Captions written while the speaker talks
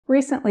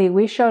Recently,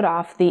 we showed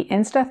off the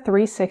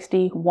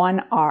Insta360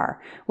 ONE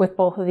R with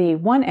both the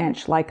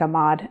 1-inch Leica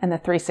mod and the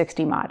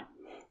 360 mod.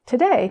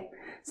 Today,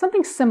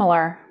 something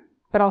similar,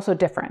 but also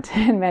different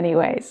in many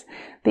ways,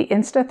 the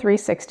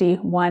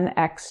Insta360 ONE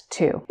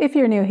X2. If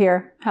you're new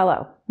here,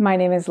 hello, my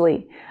name is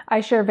Leigh.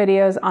 I share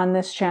videos on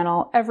this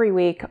channel every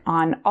week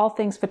on all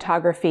things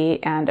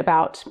photography and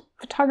about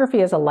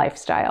photography as a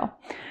lifestyle.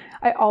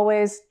 I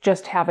always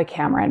just have a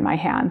camera in my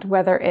hand,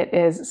 whether it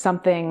is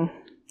something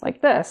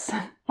like this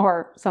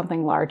or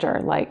something larger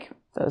like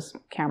those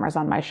cameras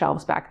on my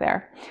shelves back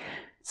there.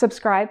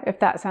 Subscribe if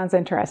that sounds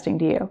interesting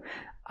to you.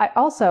 I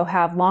also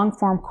have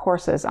long-form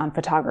courses on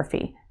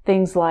photography,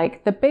 things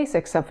like the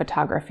basics of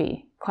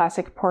photography,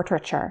 classic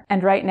portraiture,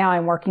 and right now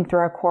I'm working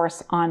through a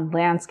course on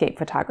landscape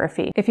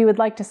photography. If you would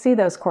like to see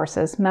those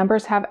courses,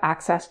 members have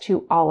access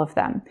to all of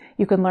them.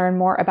 You can learn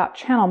more about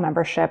channel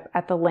membership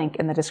at the link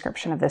in the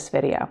description of this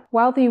video.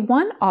 While the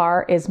ONE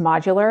R is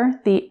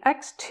modular, the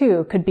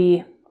X2 could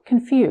be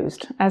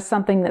confused as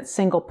something that's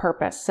single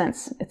purpose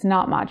since it's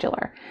not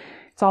modular.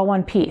 It's all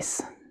one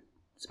piece.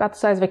 It's about the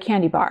size of a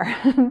candy bar,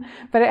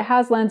 but it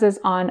has lenses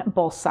on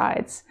both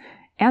sides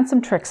and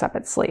some tricks up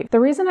its sleeve. The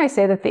reason I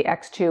say that the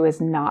X2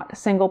 is not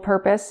single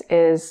purpose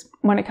is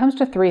when it comes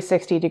to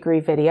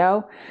 360-degree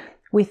video,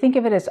 we think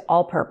of it as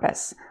all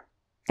purpose.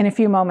 In a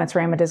few moments,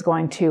 Raymond is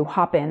going to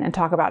hop in and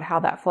talk about how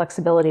that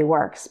flexibility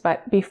works.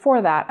 But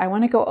before that, I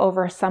want to go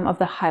over some of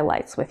the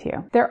highlights with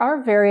you. There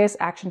are various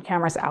action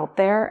cameras out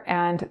there,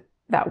 and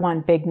that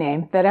one big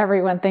name that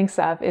everyone thinks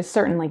of is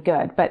certainly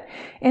good. But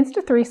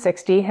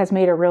Insta360 has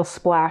made a real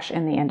splash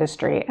in the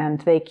industry, and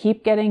they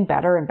keep getting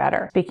better and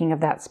better. Speaking of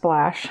that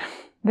splash,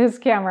 this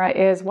camera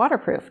is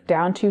waterproof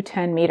down to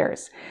 10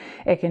 meters.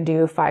 It can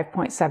do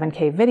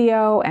 5.7K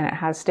video, and it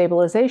has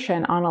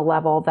stabilization on a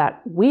level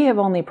that we have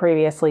only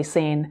previously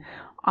seen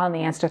on the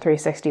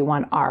Insta360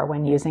 ONE R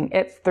when using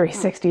its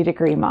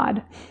 360-degree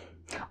mod.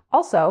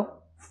 Also,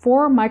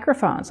 4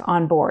 microphones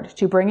on board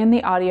to bring in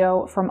the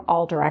audio from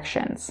all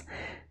directions.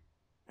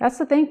 That's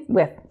the thing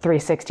with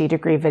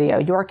 360-degree video.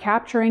 You're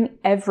capturing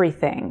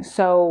everything.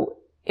 So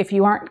if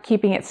you aren't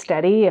keeping it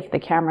steady, if the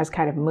camera's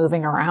kind of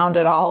moving around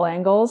at all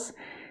angles,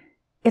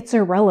 it's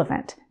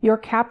irrelevant. You're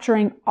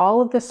capturing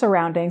all of the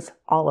surroundings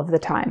all of the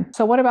time.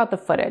 So what about the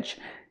footage?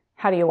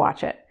 How do you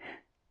watch it?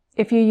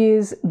 If you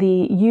use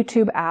the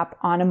YouTube app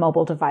on a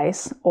mobile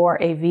device or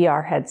a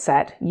VR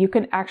headset, you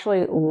can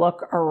actually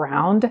look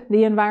around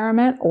the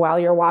environment while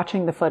you're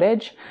watching the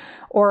footage,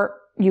 or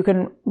you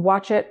can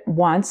watch it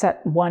once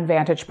at one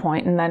vantage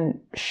point and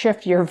then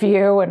shift your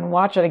view and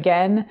watch it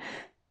again.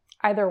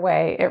 Either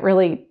way, it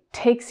really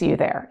takes you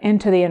there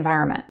into the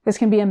environment. This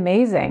can be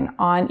amazing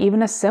on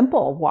even a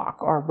simple walk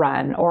or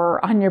run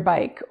or on your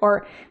bike,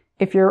 or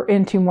if you're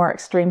into more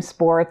extreme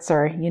sports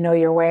or you know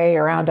your way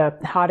around a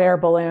hot air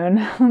balloon,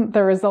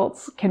 the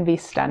results can be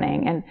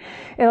stunning. And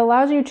it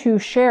allows you to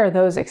share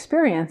those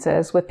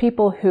experiences with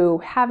people who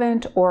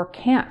haven't or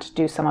can't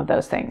do some of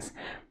those things.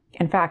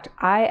 In fact,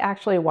 I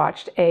actually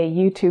watched a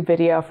YouTube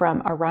video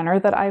from a runner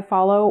that I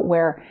follow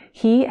where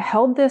he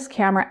held this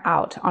camera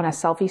out on a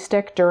selfie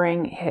stick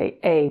during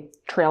a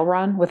trail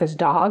run with his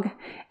dog,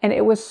 and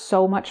it was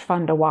so much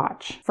fun to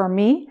watch. For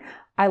me,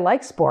 I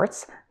like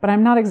sports, but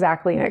I'm not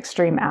exactly an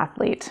extreme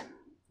athlete.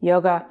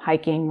 Yoga,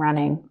 hiking,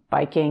 running,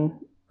 biking,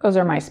 those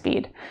are my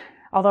speed.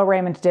 Although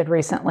Raymond did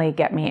recently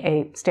get me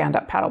a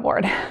stand-up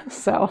paddleboard.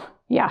 So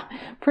yeah,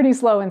 pretty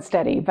slow and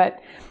steady, but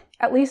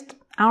at least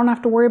I don't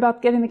have to worry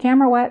about getting the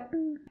camera wet.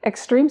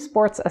 Extreme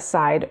sports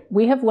aside,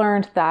 we have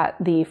learned that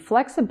the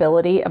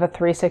flexibility of a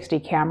 360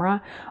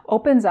 camera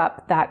opens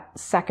up that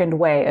second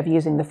way of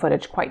using the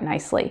footage quite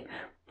nicely.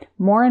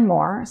 More and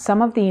more,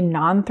 some of the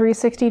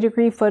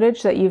non-360-degree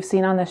footage that you've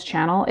seen on this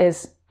channel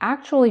is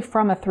actually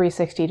from a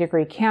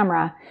 360-degree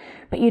camera,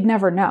 but you'd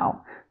never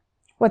know.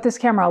 What this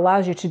camera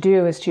allows you to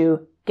do is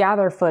to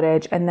gather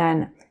footage and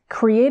then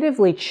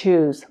creatively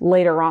choose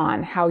later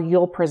on how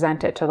you'll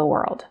present it to the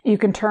world. You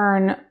can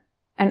turn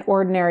an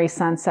ordinary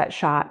sunset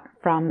shot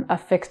from a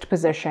fixed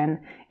position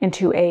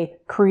into a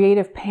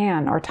creative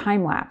pan or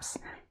time lapse.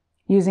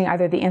 Using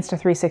either the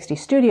Insta360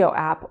 Studio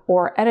app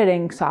or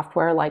editing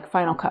software like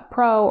Final Cut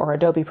Pro or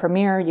Adobe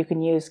Premiere, you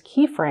can use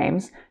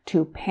keyframes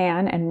to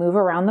pan and move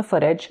around the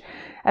footage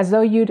as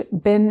though you'd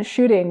been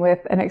shooting with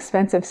an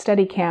expensive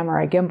Steadicam or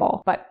a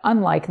gimbal. But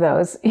unlike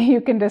those, you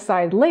can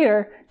decide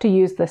later to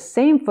use the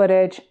same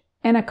footage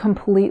in a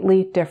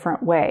completely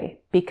different way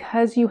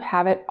because you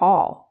have it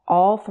all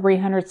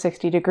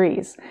 360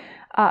 degrees,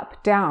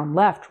 up, down,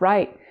 left,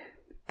 right.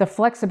 The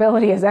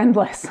flexibility is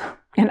endless.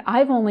 And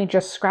I've only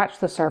just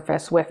scratched the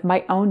surface with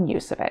my own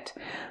use of it.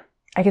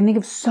 I can think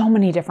of so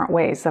many different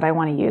ways that I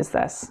want to use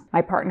this.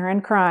 My partner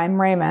in crime,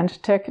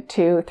 Raymond, took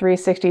to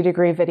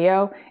 360-degree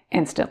video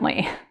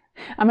instantly.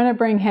 I'm going to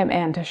bring him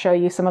in to show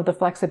you some of the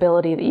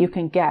flexibility that you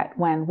can get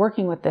when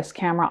working with this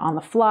camera on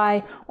the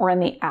fly or in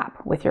the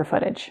app with your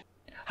footage.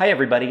 Hi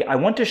everybody, I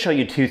want to show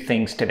you two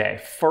things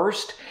today.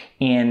 First,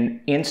 in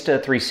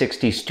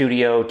Insta360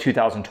 Studio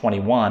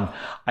 2021,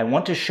 I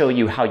want to show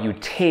you how you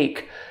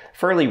take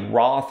fairly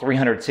raw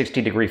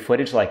 360-degree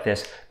footage like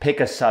this, pick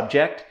a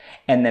subject,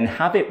 and then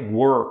have it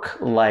work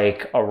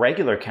like a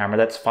regular camera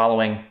that's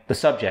following the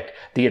subject.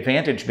 The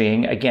advantage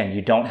being, again,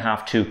 you don't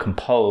have to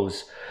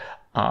compose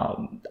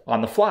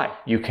on the fly.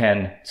 You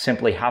can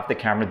simply have the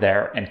camera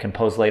there and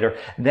compose later.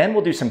 Then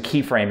we'll do some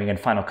keyframing in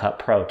Final Cut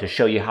Pro to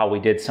show you how we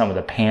did some of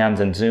the pans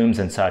and zooms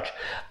and such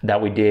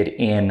that we did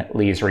in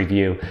Leigh's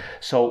review.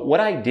 So what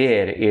I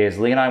did is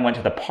Leigh and I went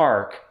to the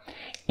park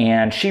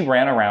and she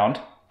ran around.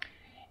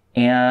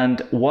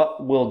 And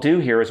what we'll do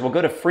here is we'll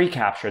go to free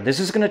capture. This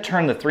is going to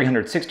turn the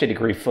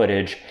 360-degree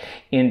footage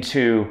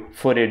into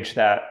footage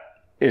that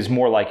is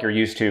more like you're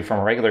used to from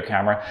a regular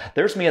camera.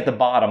 There's me at the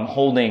bottom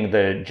holding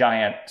the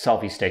giant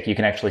selfie stick. You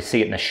can actually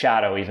see it in the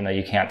shadow, even though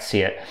you can't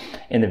see it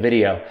in the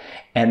video.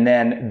 And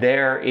then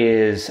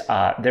there's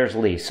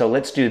Leigh. So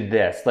let's do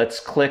this. Let's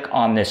click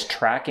on this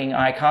tracking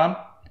icon.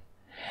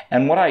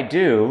 And what I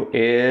do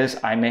is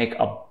I make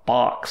a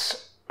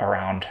box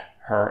around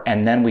her,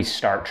 and then we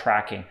start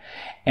tracking.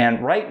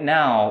 And right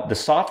now, the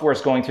software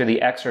is going through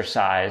the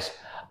exercise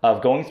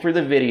of going through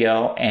the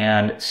video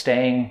and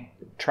staying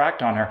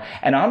tracked on her.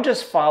 And I'm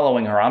just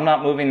following her. I'm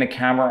not moving the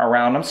camera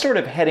around. I'm sort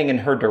of heading in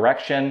her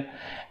direction,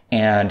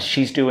 and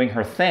she's doing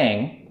her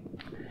thing.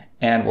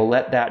 And we'll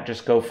let that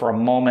just go for a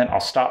moment. I'll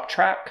stop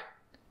track,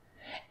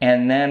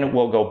 and then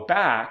we'll go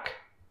back,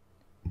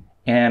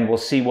 and we'll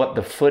see what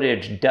the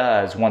footage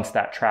does once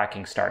that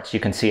tracking starts. You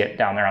can see it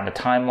down there on the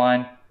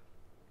timeline.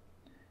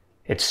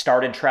 It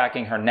started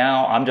tracking her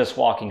now. I'm just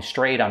walking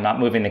straight. I'm not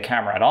moving the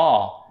camera at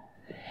all.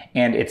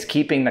 And it's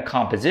keeping the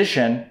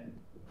composition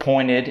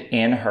pointed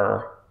in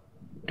her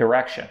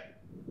direction.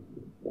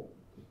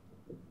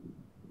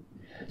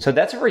 So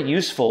that's very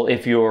useful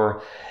if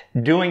you're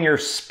doing your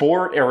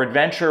sport or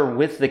adventure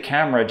with the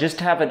camera.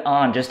 Just have it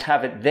on, just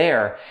have it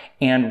there.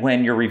 And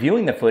when you're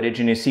reviewing the footage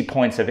and you see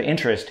points of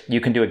interest, you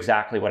can do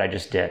exactly what I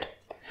just did.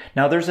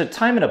 Now, there's a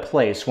time and a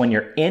place when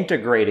you're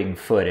integrating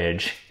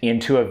footage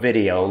into a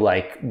video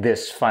like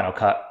this Final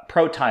Cut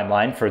Pro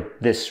timeline for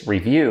this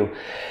review.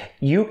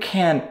 You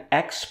can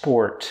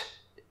export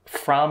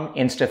from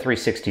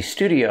Insta360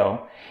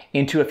 Studio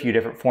into a few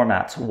different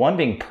formats. One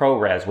being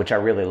ProRes, which I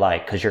really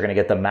like because you're going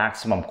to get the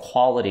maximum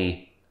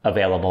quality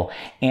available.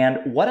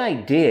 And what I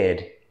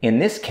did in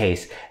this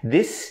case,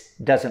 this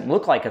doesn't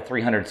look like a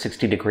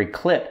 360-degree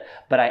clip,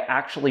 but I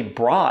actually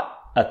brought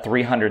a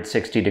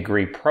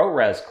 360-degree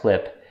ProRes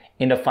clip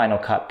into Final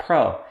Cut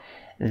Pro.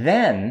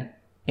 Then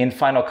in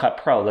Final Cut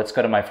Pro, let's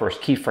go to my first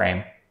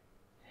keyframe,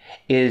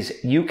 is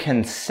you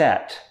can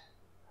set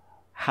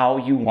how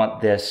you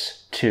want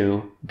this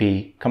to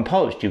be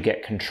composed. You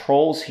get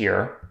controls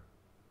here.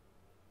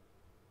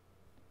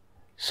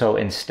 So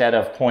instead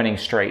of pointing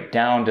straight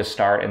down to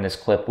start in this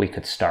clip, we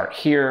could start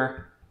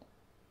here.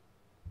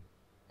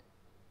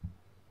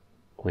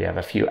 We have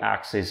a few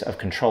axes of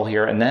control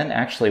here. And then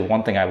actually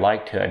one thing I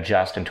like to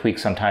adjust and tweak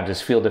sometimes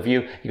is field of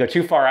view. You go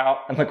too far out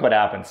and look what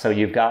happens. So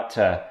you've got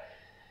to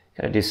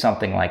do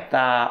something like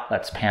that.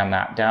 Let's pan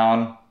that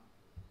down.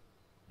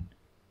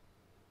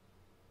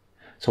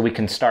 So we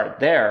can start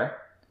there.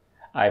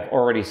 I've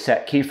already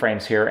set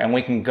keyframes here, and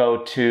we can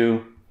go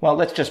to, well,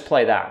 let's just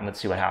play that and let's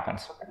see what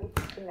happens.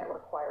 Anything that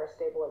requires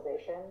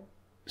stabilization.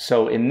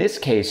 So in this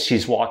case,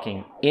 she's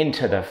walking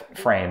into the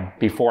frame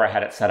before I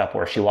had it set up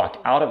where she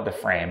walked out of the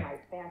frame.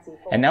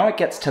 And now it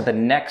gets to the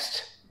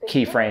next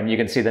keyframe. You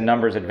can see the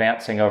numbers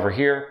advancing over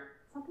here.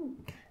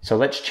 So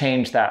let's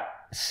change that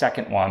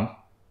second one.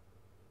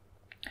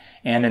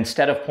 And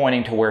instead of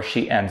pointing to where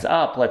she ends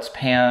up, let's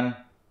pan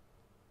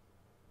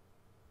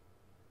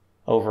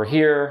over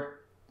here.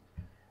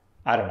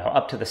 I don't know,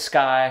 up to the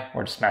sky.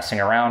 We're just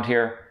messing around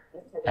here.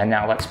 And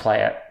now let's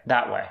play it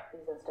that way.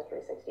 These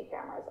Insta360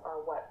 cameras are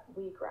what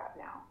we grab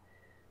now.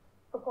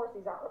 Of course,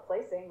 these aren't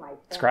replacing my...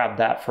 Let's grab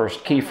that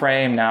first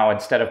keyframe. Now,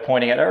 instead of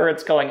pointing at her,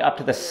 it's going up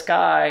to the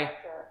sky.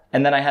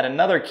 And then I had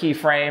another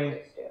keyframe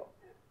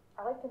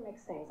I like to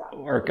mix things up.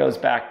 where it goes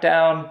back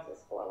down.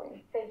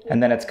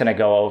 And then it's going to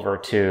go over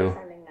to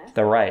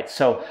the right.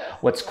 So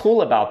what's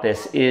cool about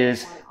this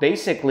is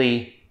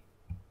basically,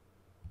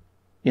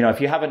 you know,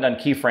 if you haven't done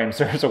keyframes,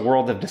 there's a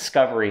world of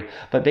discovery.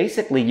 But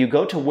basically, you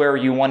go to where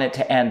you want it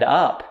to end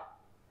up.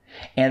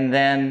 And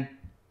then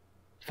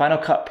Final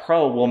Cut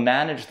Pro will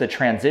manage the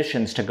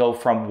transitions to go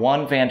from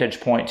one vantage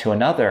point to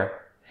another.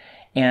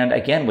 And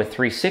again, with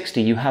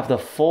 360, you have the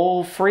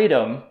full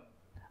freedom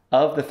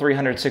of the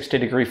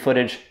 360-degree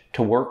footage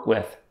to work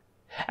with,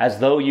 as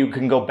though you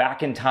can go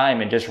back in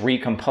time and just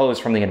recompose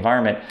from the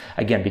environment,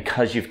 again,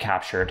 because you've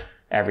captured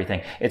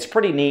everything. It's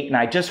pretty neat, and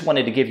I just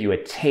wanted to give you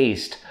a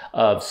taste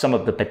of some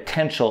of the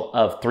potential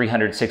of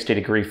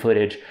 360-degree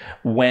footage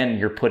when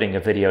you're putting a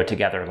video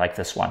together like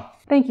this one.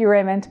 Thank you,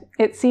 Raymond.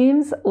 It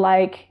seems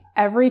like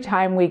every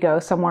time we go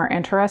somewhere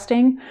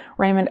interesting,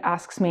 Raymond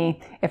asks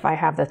me if I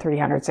have the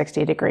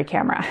 360-degree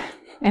camera.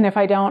 And if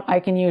I don't, I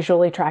can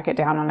usually track it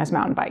down on his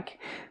mountain bike.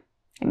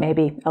 It may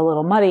be a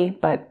little muddy,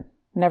 but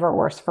never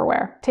worse for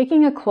wear.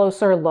 Taking a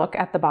closer look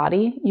at the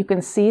body, you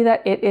can see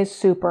that it is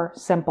super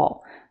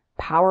simple.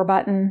 Power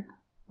button,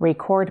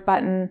 record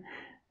button,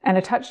 and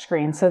a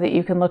touchscreen so that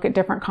you can look at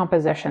different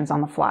compositions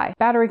on the fly.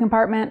 Battery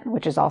compartment,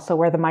 which is also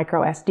where the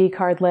micro SD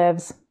card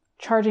lives,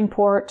 charging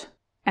port,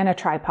 and a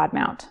tripod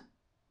mount.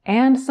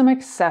 And some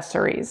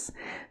accessories.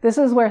 This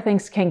is where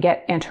things can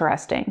get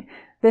interesting.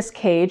 This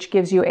cage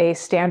gives you a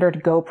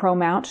standard GoPro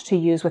mount to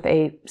use with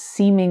a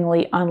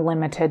seemingly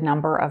unlimited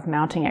number of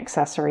mounting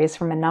accessories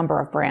from a number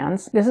of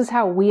brands. This is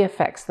how we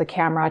affix the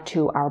camera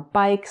to our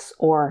bikes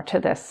or to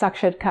this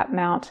suction cup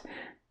mount.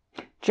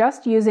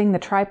 Just using the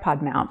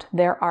tripod mount,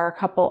 there are a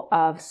couple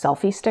of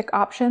selfie stick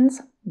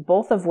options,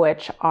 both of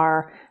which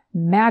are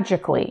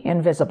magically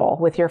invisible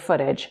with your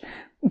footage.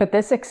 But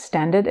this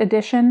extended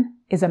edition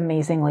is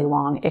amazingly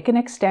long. It can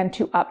extend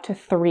to up to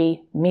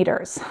 3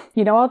 meters.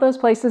 You know all those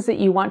places that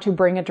you want to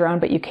bring a drone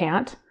but you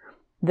can't?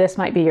 This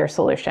might be your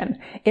solution.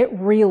 It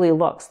really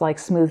looks like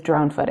smooth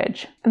drone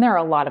footage. And there are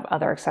a lot of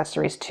other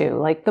accessories too,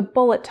 like the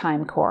bullet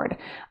time cord.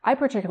 I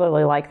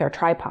particularly like their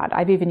tripod.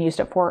 I've even used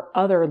it for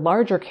other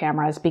larger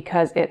cameras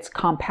because it's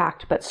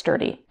compact but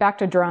sturdy. Back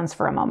to drones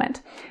for a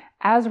moment.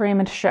 As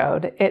Raymond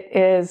showed, it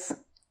is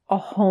a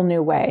whole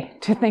new way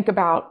to think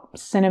about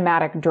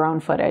cinematic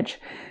drone footage,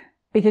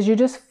 because you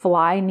just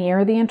fly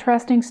near the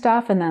interesting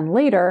stuff and then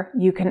later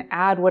you can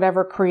add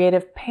whatever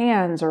creative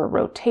pans or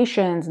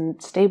rotations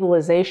and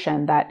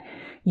stabilization that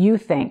you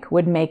think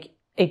would make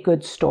a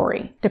good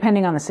story.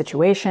 Depending on the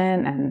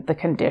situation and the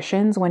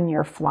conditions when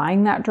you're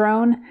flying that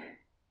drone,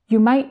 you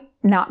might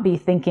not be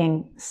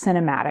thinking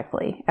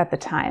cinematically at the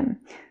time.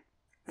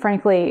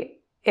 Frankly,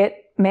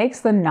 it makes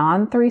the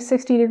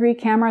non-360 degree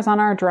cameras on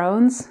our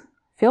drones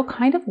feel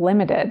kind of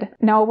limited.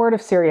 Now, a word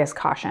of serious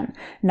caution.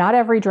 Not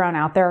every drone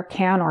out there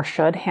can or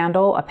should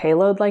handle a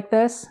payload like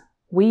this.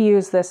 We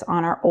use this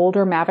on our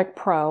older Mavic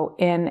Pro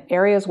in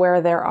areas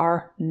where there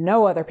are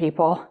no other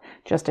people,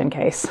 just in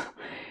case.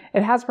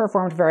 It has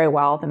performed very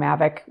well. The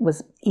Mavic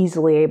was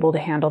easily able to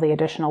handle the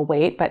additional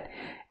weight, but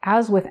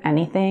as with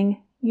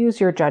anything,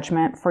 use your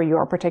judgment for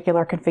your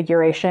particular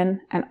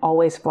configuration and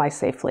always fly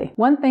safely.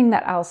 One thing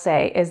that I'll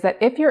say is that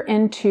if you're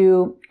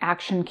into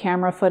action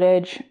camera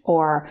footage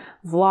or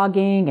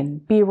vlogging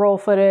and B-roll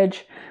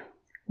footage,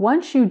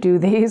 once you do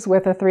these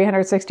with a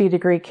 360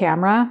 degree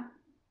camera,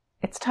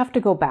 it's tough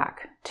to go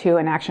back to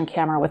an action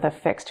camera with a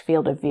fixed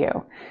field of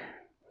view.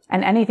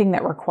 And anything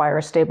that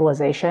requires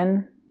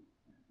stabilization,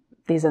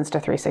 these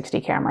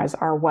Insta360 cameras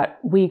are what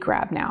we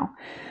grab now.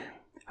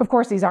 Of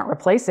course, these aren't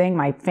replacing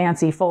my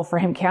fancy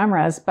full-frame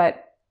cameras,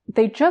 but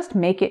they just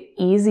make it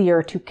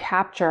easier to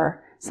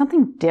capture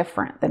something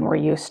different than we're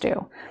used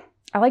to.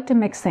 I like to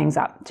mix things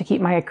up to keep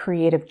my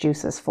creative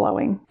juices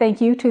flowing. Thank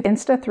you to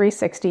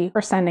Insta360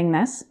 for sending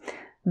this.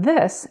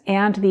 This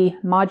and the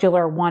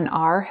modular ONE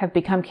R have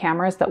become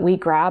cameras that we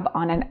grab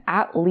on an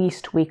at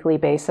least weekly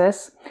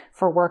basis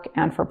for work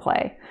and for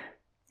play.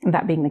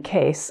 That being the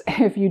case,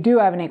 if you do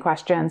have any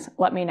questions,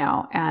 let me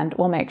know and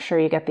we'll make sure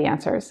you get the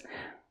answers.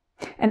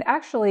 And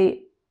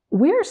actually,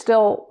 we're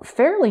still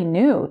fairly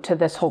new to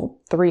this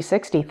whole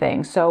 360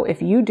 thing. So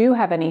if you do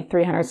have any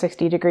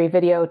 360 degree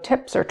video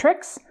tips or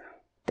tricks,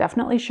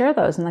 definitely share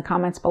those in the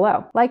comments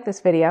below. Like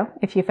this video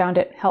if you found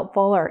it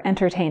helpful or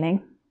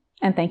entertaining,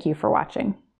 and thank you for watching.